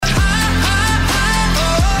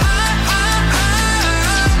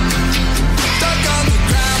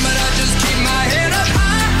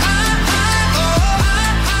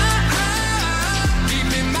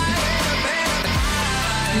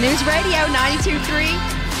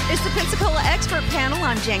92.3. It's the Pensacola Expert Panel.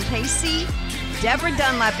 I'm Jane Casey. Deborah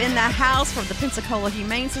Dunlap in the house from the Pensacola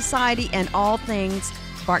Humane Society and all things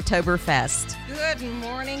Barktoberfest. Good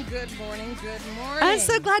morning, good morning, good morning. I'm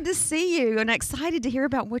so glad to see you and excited to hear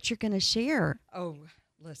about what you're going to share. Oh,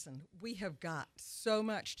 listen, we have got so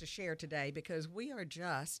much to share today because we are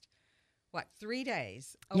just, 3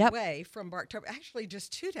 days away from Barktober. Actually,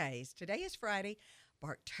 just 2 days. Today is Friday.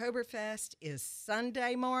 Barktoberfest is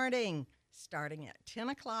Sunday morning, starting at 10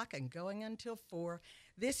 o'clock and going until 4.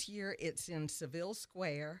 This year, it's in Seville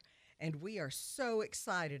Square, and we are so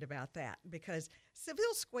excited about that because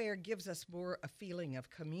Seville Square gives us more a feeling of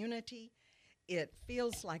community. It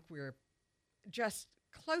feels like we're just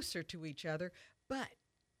closer to each other, but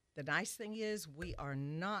the nice thing is we are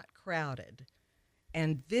not crowded.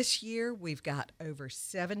 And this year, we've got over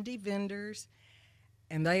 70 vendors,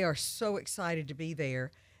 and they are so excited to be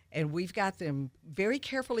there. And we've got them very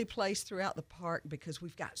carefully placed throughout the park because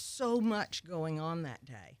we've got so much going on that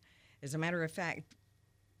day. As a matter of fact,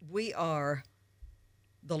 we are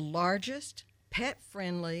the largest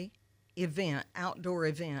pet-friendly event, outdoor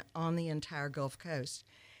event on the entire Gulf Coast.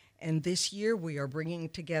 And this year we are bringing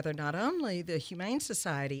together not only the Humane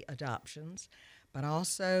Society adoptions, but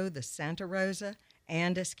also the Santa Rosa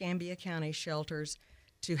and Escambia County shelters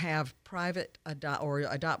to have private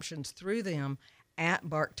adoptions through them at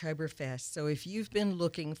Barktoberfest. So if you've been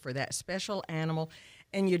looking for that special animal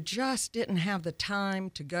and you just didn't have the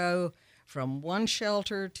time to go from one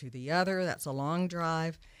shelter to the other, that's a long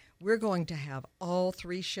drive, we're going to have all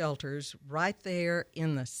 3 shelters right there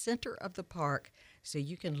in the center of the park so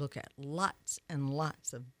you can look at lots and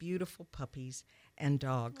lots of beautiful puppies and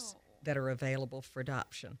dogs that are available for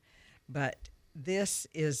adoption. But this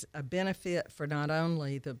is a benefit for not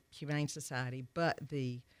only the Humane Society, but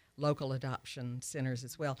the local adoption centers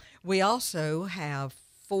as well. We also have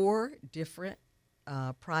 4 different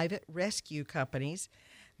private rescue companies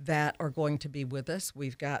that are going to be with us.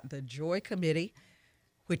 We've got the Joy Committee,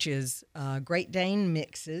 which is Great Dane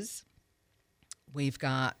mixes. We've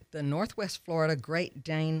got the Northwest Florida Great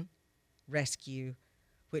Dane Rescue,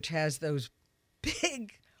 which has those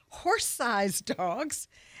big horse-sized dogs,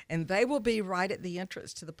 and they will be right at the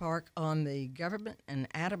entrance to the park on the Government and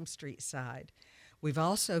Adams Street side. We've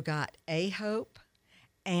also got A Hope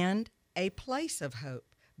and A Place of Hope.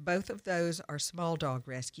 Both of those are small dog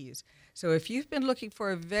rescues. So if you've been looking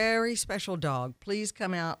for a very special dog, please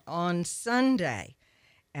come out on Sunday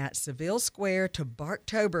at Seville Square to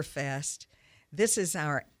Barktoberfest. This is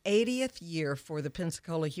our 80th year for the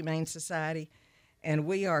Pensacola Humane Society, and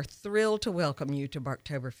we are thrilled to welcome you to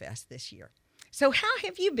Barktoberfest this year. So how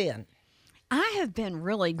have you been? I have been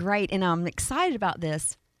really great, and I'm excited about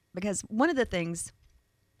this because one of the things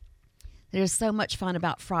that is so much fun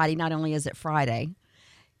about Friday, not only is it Friday,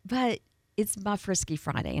 but it's my Frisky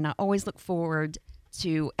Friday, and I always look forward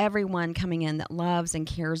to everyone coming in that loves and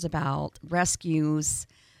cares about rescues,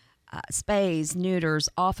 spays, neuters,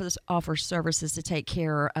 offers services to take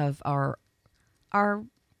care of our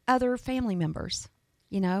other family members.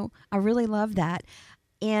 You know, I really love that.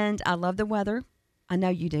 And I love the weather. I know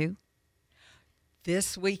you do.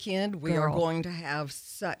 This weekend, we are going to have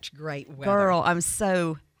such great weather. Girl, I'm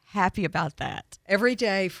so happy about that. Every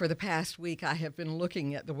day for the past week, I have been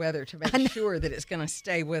looking at the weather to make sure that it's going to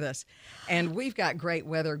stay with us. And we've got great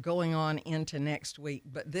weather going on into next week.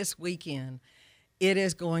 But this weekend, it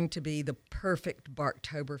is going to be the perfect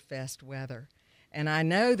Barktoberfest weather. And I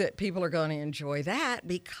know that people are going to enjoy that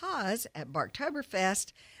because at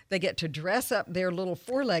Barktoberfest, they get to dress up their little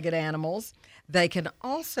 4-legged animals. They can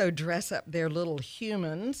also dress up their little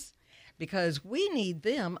humans because we need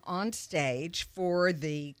them on stage for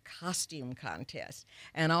the costume contest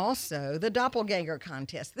and also the doppelganger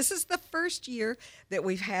contest. This is the first year that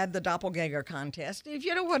we've had the doppelganger contest. If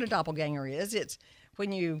you know what a doppelganger is, it's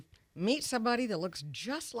when you meet somebody that looks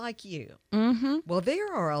just like you. Mm-hmm. Well,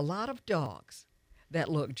 there are a lot of dogs that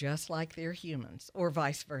look just like their humans or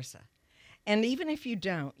vice versa. And even if you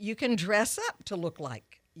don't, you can dress up to look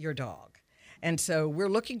like your dog. And so we're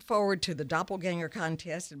looking forward to the doppelganger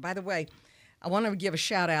contest. And by the way, I want to give a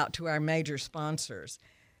shout out to our major sponsors.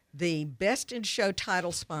 The Best in Show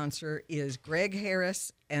title sponsor is Greg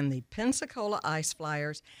Harris and the Pensacola Ice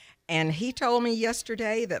Flyers. And he told me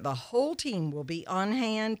yesterday that the whole team will be on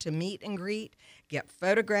hand to meet and greet, get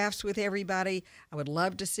photographs with everybody. I would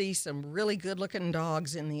love to see some really good-looking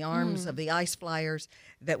dogs in the arms of the Ice Flyers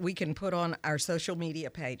that we can put on our social media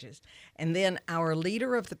pages. And then our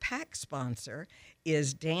leader of the pack sponsor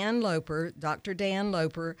is Dan Loper, Dr. Dan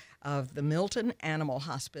Loper of the Milton Animal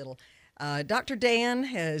Hospital. Dr. Dan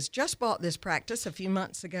has just bought this practice a few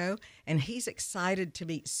months ago, and he's excited to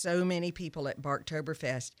meet so many people at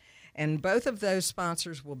Barktoberfest. And both of those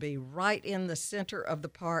sponsors will be right in the center of the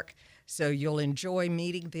park, so you'll enjoy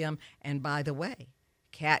meeting them. And by the way,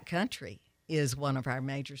 Cat Country is one of our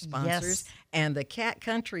major sponsors, and the Cat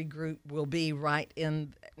Country group will be right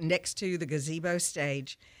in next to the gazebo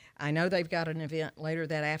stage. I know they've got an event later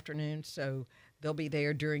that afternoon, so they'll be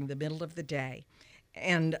there during the middle of the day.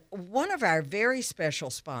 And one of our very special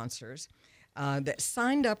sponsors that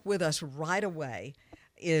signed up with us right away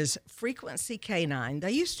is Frequency Canine.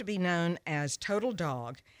 They used to be known as Total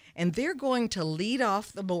Dog, and they're going to lead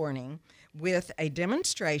off the morning with a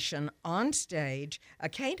demonstration on stage, a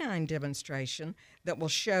canine demonstration that will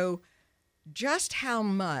show just how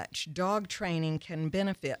much dog training can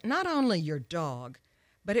benefit not only your dog,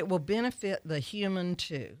 but it will benefit the human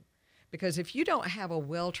too. Because if you don't have a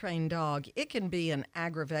well-trained dog, it can be an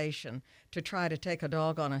aggravation to try to take a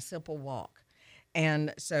dog on a simple walk.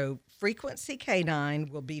 And so Frequency Canine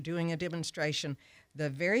will be doing a demonstration the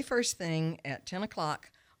very first thing at 10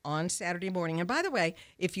 o'clock on Saturday morning. And by the way,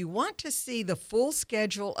 if you want to see the full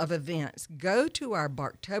schedule of events, go to our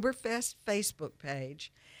Barktoberfest Facebook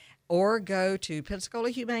page or go to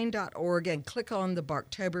PensacolaHumane.org and click on the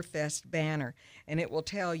Barktoberfest banner, and it will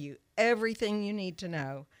tell you everything you need to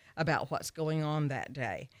know about what's going on that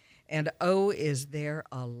day. And is there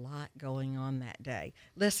a lot going on that day?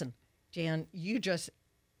 Listen, Jan, you just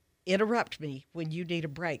interrupt me when you need a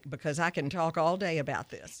break because I can talk all day about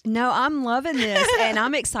this. No, I'm loving this, and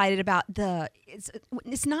I'm excited about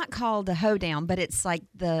it's not called the hoedown, but it's like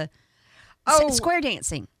the square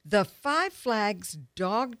dancing. The Five Flags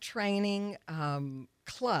Dog Training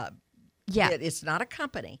Club. Yeah. It's not a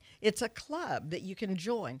company. It's a club that you can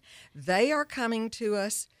join. They are coming to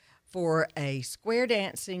us for a square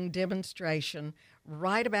dancing demonstration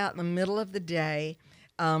right about in the middle of the day.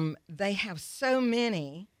 They have so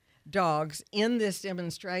many dogs in this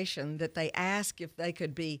demonstration that they ask if they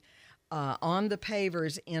could be on the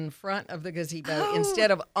pavers in front of the gazebo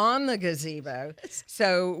instead of on the gazebo.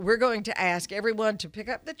 So we're going to ask everyone to pick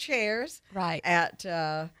up the chairs at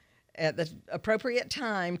the appropriate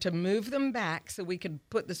time to move them back so we can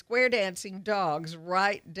put the square dancing dogs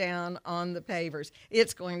right down on the pavers.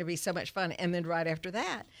 It's going to be so much fun. And then right after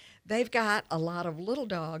that, they've got a lot of little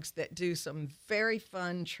dogs that do some very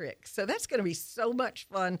fun tricks. So that's going to be so much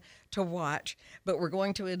fun to watch. But we're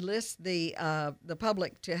going to enlist the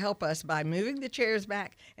public to help us by moving the chairs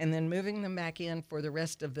back and then moving them back in for the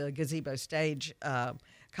rest of the gazebo stage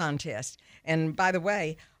contest. And by the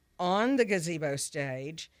way, on the gazebo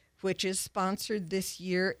stage, which is sponsored this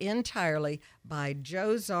year entirely by Joe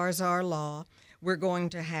Zarzar Law, we're going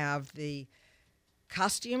to have the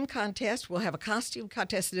costume contest. We'll have a costume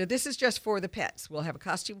contest. This is just for the pets. We'll have a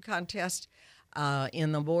costume contest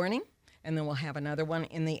in the morning, and then we'll have another one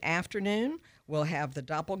in the afternoon. We'll have the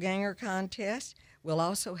doppelganger contest. We'll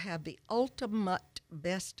also have the ultimate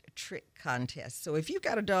best trick contest. So if you've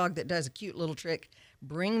got a dog that does a cute little trick,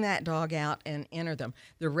 bring that dog out and enter them.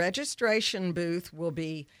 The registration booth will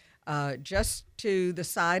be just to the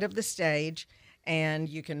side of the stage, and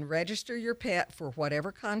you can register your pet for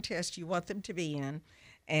whatever contest you want them to be in,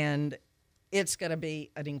 and it's going to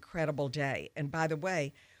be an incredible day. And by the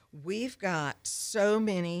way, we've got so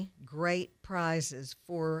many great prizes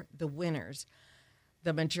for the winners.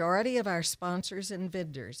 The majority of our sponsors and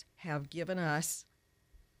vendors have given us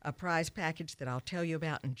a prize package that I'll tell you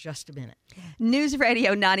about in just a minute. News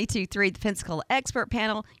Radio 92.3, the Pensacola Expert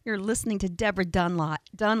Panel. You're listening to Deborah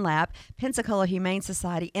Dunlap, Pensacola Humane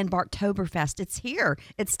Society, and Barktoberfest. It's here.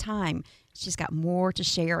 It's time. She's got more to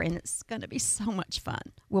share, and it's going to be so much fun.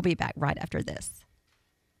 We'll be back right after this.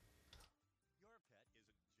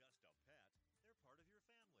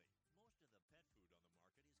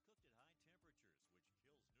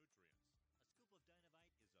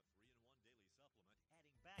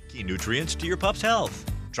 Key nutrients to your pup's health.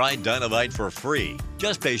 Try Dynovite for free.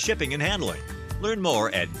 Just pay shipping and handling. Learn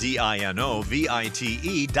more at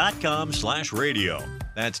dinovite.com/radio.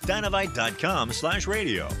 That's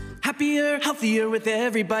dinovite.com/radio. Happier, healthier with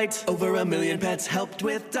every bite. Over 1 million pets helped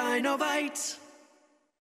with Dynovite.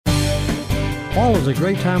 Fall is a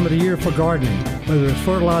great time of the year for gardening, whether it's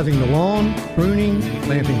fertilizing the lawn, pruning,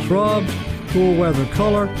 planting shrubs, cool weather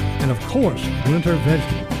color, and of course, winter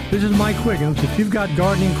vegetables. This is Mike Quiggins. If you've got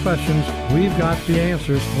gardening questions, we've got the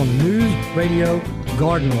answers on the News Radio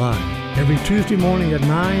Garden Line. Every Tuesday morning at 9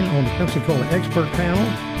 on the Pensacola Expert Panel.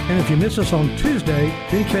 And if you miss us on Tuesday,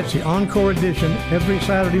 then catch the encore edition every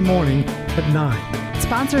Saturday morning at 9.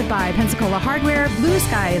 Sponsored by Pensacola Hardware, Blue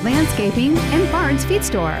Sky Landscaping, and Barnes Feed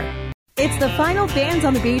Store. It's the final Fans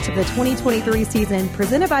on the Beach of the 2023 season,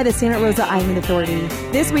 presented by the Santa Rosa Island Authority.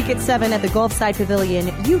 This week at 7 at the Gulfside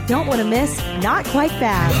Pavilion, you don't want to miss Not Quite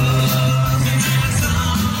Fab.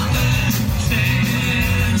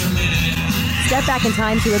 Step back in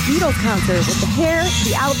time to a Beatles concert with the hair,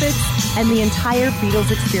 the outfits, and the entire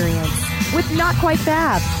Beatles experience. With Not Quite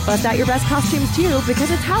Fab. Bust out your best costumes too,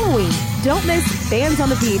 because it's Halloween. Don't miss Fans on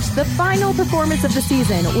the Beach, the final performance of the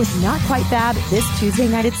season, with Not Quite Fab this Tuesday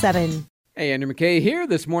night at 7. Hey, Andrew McKay here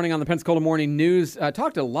this morning on the Pensacola Morning News.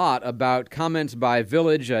 Talked a lot about comments by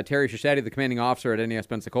Village, Terry Shashatti, the commanding officer at NES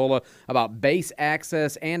Pensacola, about base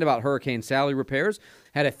access and about Hurricane Sally repairs.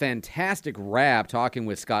 Had a fantastic rap talking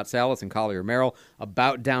with Scott Salas and Collier Merrill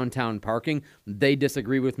about downtown parking. They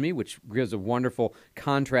disagree with me, which gives a wonderful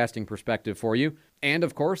contrasting perspective for you. And,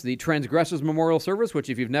 of course, the Transgressors Memorial Service, which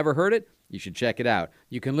if you've never heard it, you should check it out.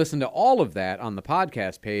 You can listen to all of that on the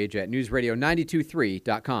podcast page at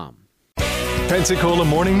newsradio923.com. Pensacola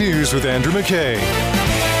Morning News with Andrew McKay.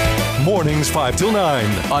 Mornings 5 till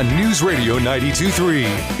 9 on News Radio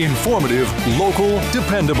 92.3. Informative, local,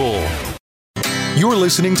 dependable. You're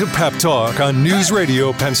listening to Pep Talk on News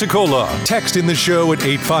Radio Pensacola. Text in the show at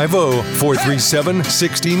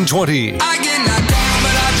 850-437-1620. I get knocked down,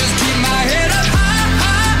 but I just keep my head up high.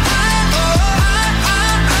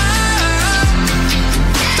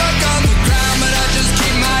 Stuck on the ground, but I just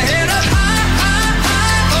keep my head up high.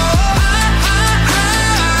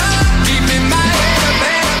 Keeping my head up.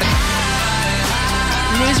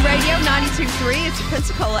 News Radio 92.3. It's a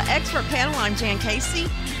Pensacola expert panel. I'm Jan Casey.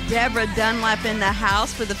 Deborah Dunlap in the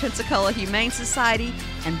house for the Pensacola Humane Society,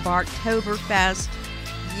 and Barktoberfest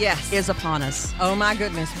is upon us. Oh, my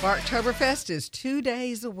goodness. Barktoberfest is 2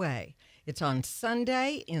 days away. It's on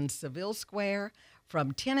Sunday in Seville Square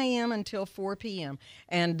from 10 a.m. until 4 p.m.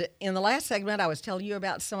 And in the last segment, I was telling you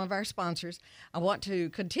about some of our sponsors. I want to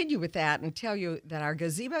continue with that and tell you that our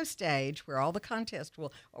gazebo stage, where all the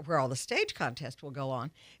stage contests will go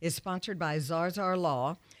on, is sponsored by Zarzar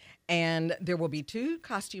Law. And there will be 2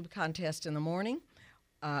 costume contests in the morning,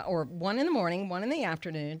 or one in the morning, one in the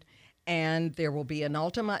afternoon. And there will be an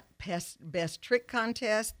ultimate best trick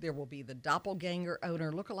contest. There will be the doppelganger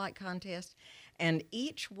owner lookalike contest. And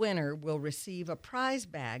each winner will receive a prize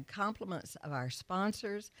bag, compliments of our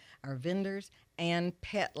sponsors, our vendors, and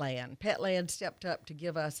Petland. Petland stepped up to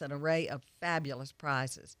give us an array of fabulous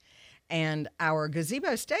prizes. And our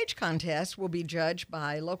gazebo stage contest will be judged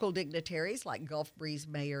by local dignitaries like Gulf Breeze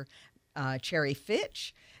Mayor Cherry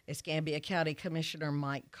Fitch, Escambia County Commissioner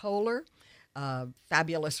Mike Kohler,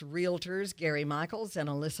 fabulous realtors Gary Michaels and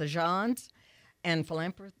Alyssa Johns, and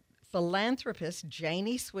philanthropist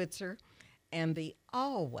Janie Switzer, and the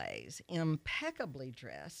always impeccably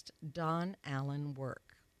dressed Don Allen Work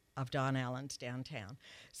of Don Allen's downtown.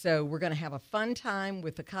 So we're going to have a fun time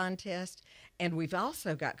with the contest, and we've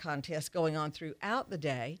also got contests going on throughout the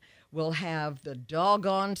day. We'll have the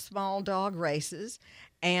doggone small dog races,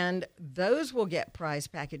 and those will get prize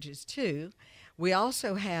packages too. We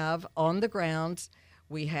also have on the grounds,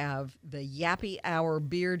 we have the Yappy Hour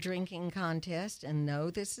beer drinking contest, and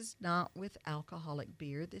no, this is not with alcoholic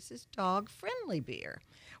beer. This is dog-friendly beer.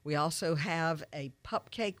 We also have a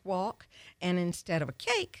pup cake walk, and instead of a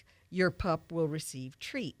cake, your pup will receive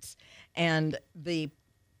treats. And the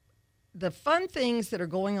fun things that are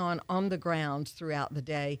going on the grounds throughout the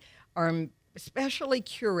day are especially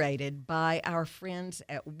curated by our friends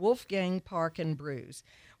at Wolfgang Park and Brews.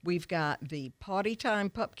 We've got the Potty Time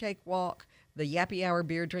Pup Cake Walk, the Yappy Hour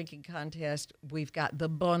beer drinking contest. We've got the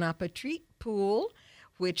Bon Appetit pool,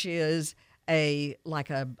 which is a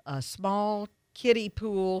small kiddie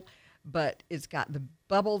pool, but it's got the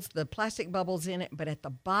bubbles, the plastic bubbles in it, but at the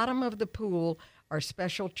bottom of the pool are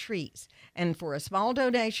special treats. And for a small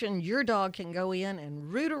donation, your dog can go in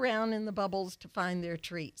and root around in the bubbles to find their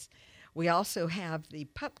treats. We also have the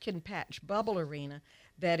Pumpkin Patch Bubble Arena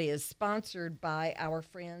that is sponsored by our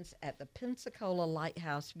friends at the Pensacola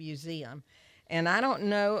Lighthouse Museum. And I don't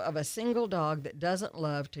know of a single dog that doesn't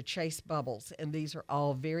love to chase bubbles, and these are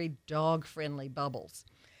all very dog-friendly bubbles.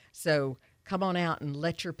 So come on out and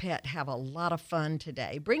let your pet have a lot of fun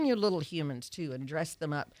today. Bring your little humans, too, and dress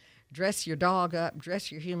them up. Dress your dog up,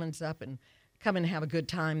 dress your humans up, and come and have a good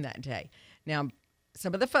time that day. Now,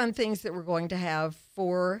 some of the fun things that we're going to have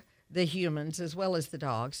for the humans as well as the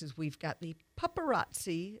dogs is we've got the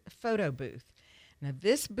paparazzi photo booth. Now,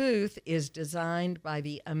 this booth is designed by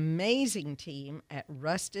the amazing team at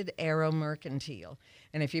Rusted Arrow Mercantile.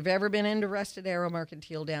 And if you've ever been into Rusted Arrow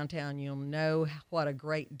Mercantile downtown, you'll know what a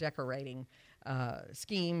great decorating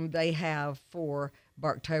scheme they have for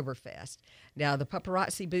Barktoberfest. Now, the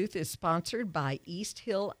paparazzi booth is sponsored by East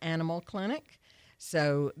Hill Animal Clinic.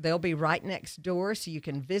 So they'll be right next door, so you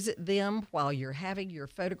can visit them while you're having your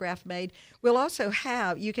photograph made. We'll also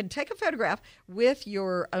you can take a photograph with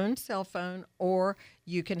your own cell phone, or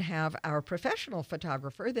you can have our professional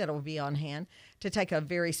photographer that will be on hand to take a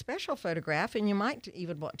very special photograph, and you might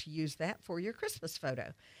even want to use that for your Christmas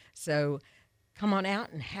photo. So come on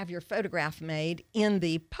out and have your photograph made in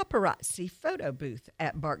the paparazzi photo booth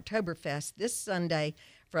at Barktoberfest this Sunday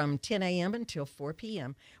from 10 a.m. until 4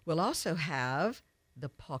 p.m. We'll also have the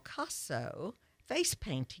Picasso face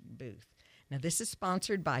painting booth. Now, this is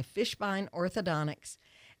sponsored by Fishbein Orthodontics,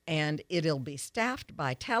 and it'll be staffed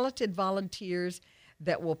by talented volunteers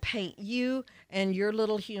that will paint you and your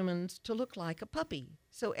little humans to look like a puppy,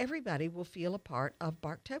 so everybody will feel a part of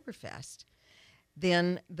Barktoberfest.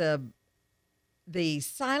 Then the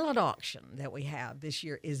silent auction that we have this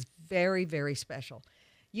year is very, very special.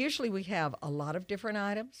 Usually we have a lot of different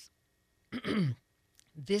items.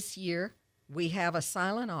 This year we have a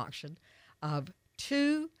silent auction of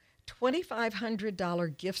 2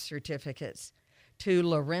 $2,500 gift certificates to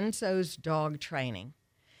Lorenzo's Dog Training.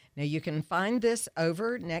 Now you can find this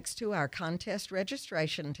over next to our contest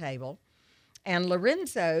registration table. And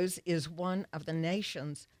Lorenzo's is one of the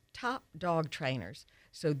nation's top dog trainers.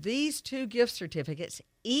 So these 2 gift certificates,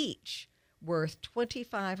 each worth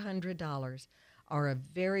 $2,500, are a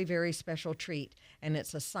very, very special treat. And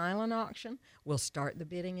it's a silent auction. We'll start the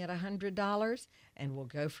bidding at $100, and we'll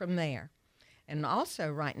go from there. And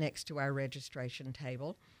also right next to our registration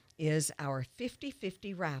table is our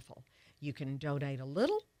 50-50 raffle. You can donate a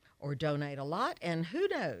little or donate a lot, and who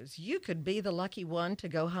knows, you could be the lucky one to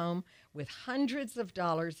go home with hundreds of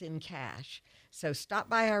dollars in cash. So stop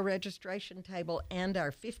by our registration table and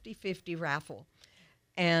our 50-50 raffle.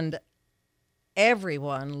 And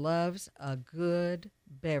everyone loves a good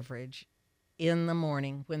beverage in the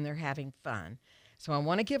morning when they're having fun. So I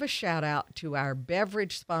want to give a shout out to our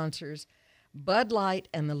beverage sponsors, Bud Light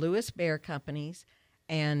and the Lewis Bear Companies,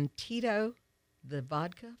 and Tito, the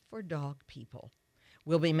vodka for dog people.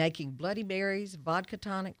 We'll be making Bloody Marys, vodka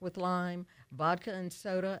tonic with lime, vodka and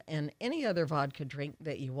soda, and any other vodka drink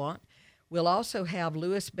that you want. We'll also have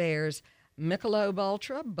Lewis Bear's Michelob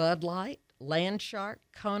Ultra, Bud Light, Land Shark,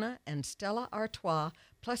 Kona, and Stella Artois,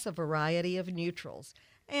 plus a variety of neutrals.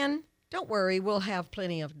 And don't worry, we'll have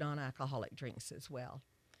plenty of non-alcoholic drinks as well.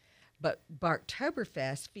 But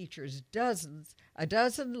Barktoberfest features a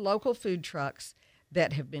dozen local food trucks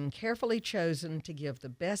that have been carefully chosen to give the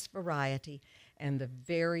best variety and the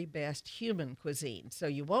very best human cuisine. So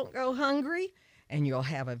you won't go hungry, and you'll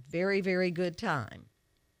have a very, very good time.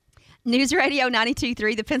 News Radio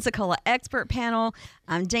 92.3, the Pensacola Expert Panel.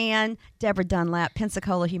 I'm Dan, Deborah Dunlap,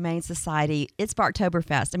 Pensacola Humane Society. It's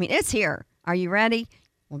Barktoberfest. I mean, it's here. Are you ready?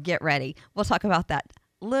 Well, get ready. We'll talk about that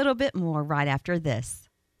a little bit more right after this.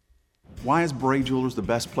 Why is Bray Jewelers the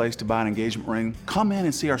best place to buy an engagement ring? Come in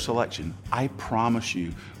and see our selection. I promise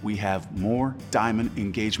you, we have more diamond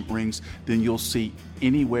engagement rings than you'll see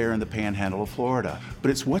anywhere in the panhandle of Florida.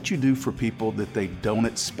 But it's what you do for people that they don't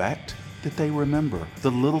expect that they remember.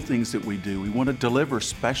 The little things that we do. We want to deliver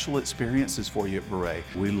special experiences for you at Beret.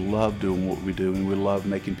 We love doing what we do, and we love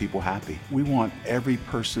making people happy. We want every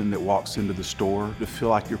person that walks into the store to feel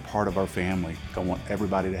like you're part of our family. I want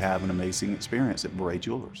everybody to have an amazing experience at Beret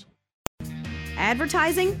Jewelers.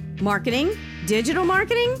 Advertising, marketing, digital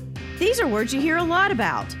marketing? These are words you hear a lot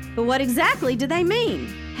about. But what exactly do they mean?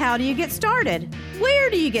 How do you get started? Where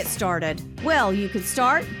do you get started? Well, you could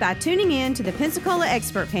start by tuning in to the Pensacola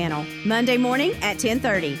Expert Panel, Monday morning at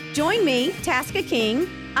 10:30. Join me, Tasca King.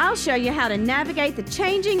 I'll show you how to navigate the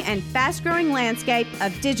changing and fast-growing landscape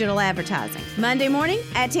of digital advertising. Monday morning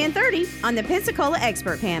at 10:30 on the Pensacola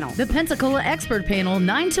Expert Panel. The Pensacola Expert Panel,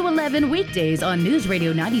 9 to 11 weekdays on News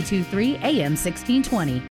Radio 92.3 AM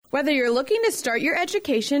 1620. Whether you're looking to start your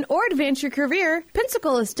education or advance your career,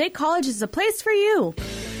 Pensacola State College is the place for you.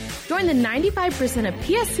 Join the 95% of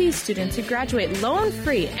PSC students who graduate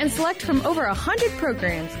loan-free and select from over 100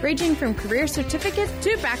 programs, ranging from career certificates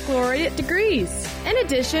to baccalaureate degrees. In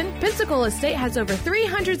addition, Pensacola State has over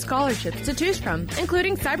 300 scholarships to choose from,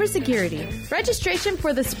 including cybersecurity. Registration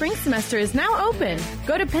for the spring semester is now open.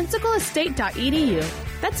 Go to pensacolaState.edu.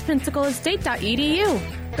 That's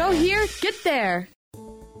pensacolaState.edu. Go here, get there.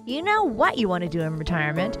 You know what you want to do in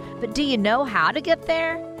retirement, but do you know how to get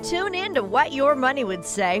there? Tune in to What Your Money Would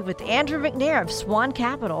Say with Andrew McNair of Swan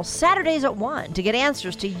Capital, Saturdays at 1 to get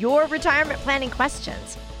answers to your retirement planning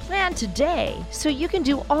questions. Plan today so you can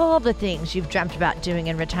do all the things you've dreamt about doing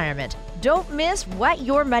in retirement. Don't miss What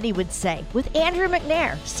Your Money Would Say with Andrew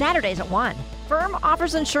McNair, Saturdays at 1. Firm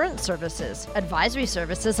offers insurance services. Advisory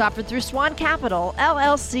services offered through Swan Capital,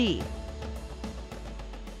 LLC.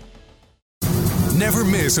 Never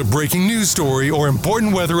miss a breaking news story or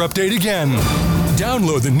important weather update again.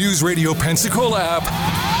 Download the News Radio Pensacola app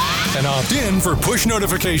and opt in for push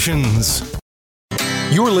notifications.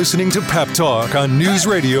 You're listening to Pep Talk on News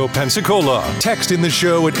Radio Pensacola. Text in the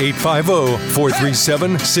show at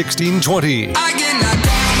 850-437-1620. I get knocked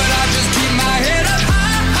down, but I just keep my head up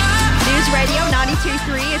high. News Radio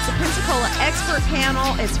 92.3. It's a Pensacola expert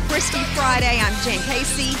panel. It's Frisky Friday. I'm Jane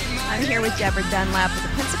Casey. I'm here with Deborah Dunlap with the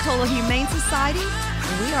Pensacola Humane Society.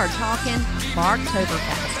 And we are talking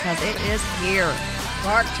Barktoberfest because it is here.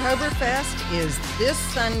 Barktoberfest is this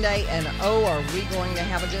Sunday, and oh, are we going to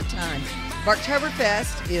have a good time.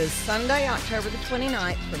 Barktoberfest is Sunday, October the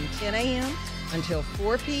 29th from 10 a.m. until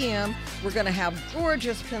 4 p.m. We're going to have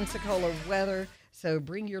gorgeous Pensacola weather, so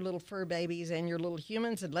bring your little fur babies and your little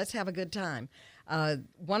humans, and let's have a good time.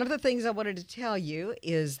 One of the things I wanted to tell you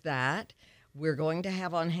is that we're going to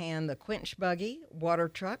have on hand the Quench Buggy water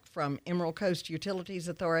truck from Emerald Coast Utilities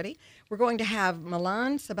Authority. We're going to have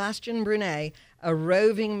Milan Sebastian Brunet, a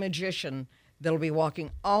roving magician that'll be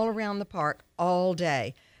walking all around the park all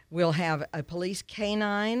day. We'll have a police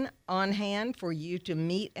canine on hand for you to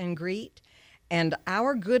meet and greet. And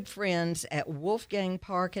our good friends at Wolfgang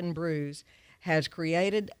Park and Brews has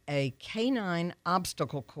created a canine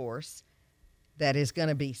obstacle course that is going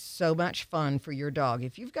to be so much fun for your dog.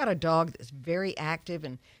 If you've got a dog that's very active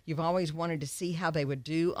and you've always wanted to see how they would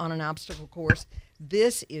do on an obstacle course,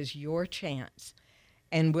 this is your chance.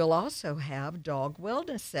 And we'll also have dog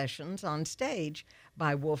wellness sessions on stage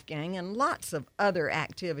by Wolfgang and lots of other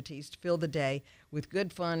activities to fill the day with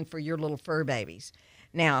good fun for your little fur babies.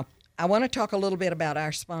 Now, I want to talk a little bit about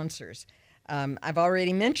our sponsors. I've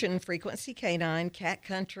already mentioned Frequency Canine, Cat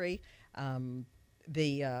Country,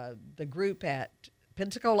 the group at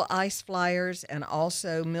Pensacola Ice Flyers, and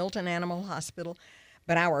also Milton Animal Hospital.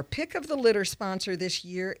 But our pick of the litter sponsor this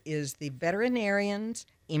year is the Veterinarians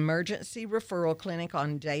Emergency Referral Clinic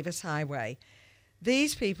on Davis Highway.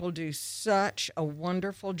 These people do such a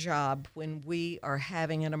wonderful job when we are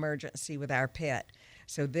having an emergency with our pet.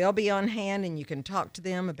 So they'll be on hand, and you can talk to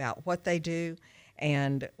them about what they do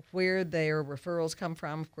and where their referrals come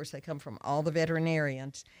from. Of course, they come from all the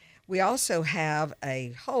veterinarians. We also have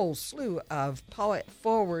a whole slew of Paw It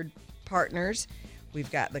Forward partners.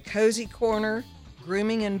 We've got the Cozy Corner,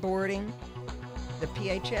 Grooming and Boarding, the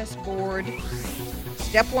PHS Board,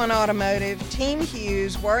 Step One Automotive, Team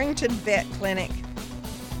Hughes, Warrington Vet Clinic,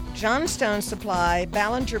 Johnstone Supply,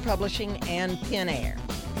 Ballinger Publishing, and Pin Air.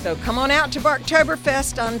 So come on out to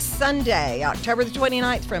Barktoberfest on Sunday, October the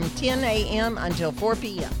 29th from 10 a.m. until 4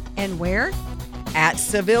 p.m. And where? At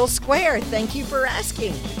Seville Square. Thank you for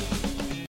asking.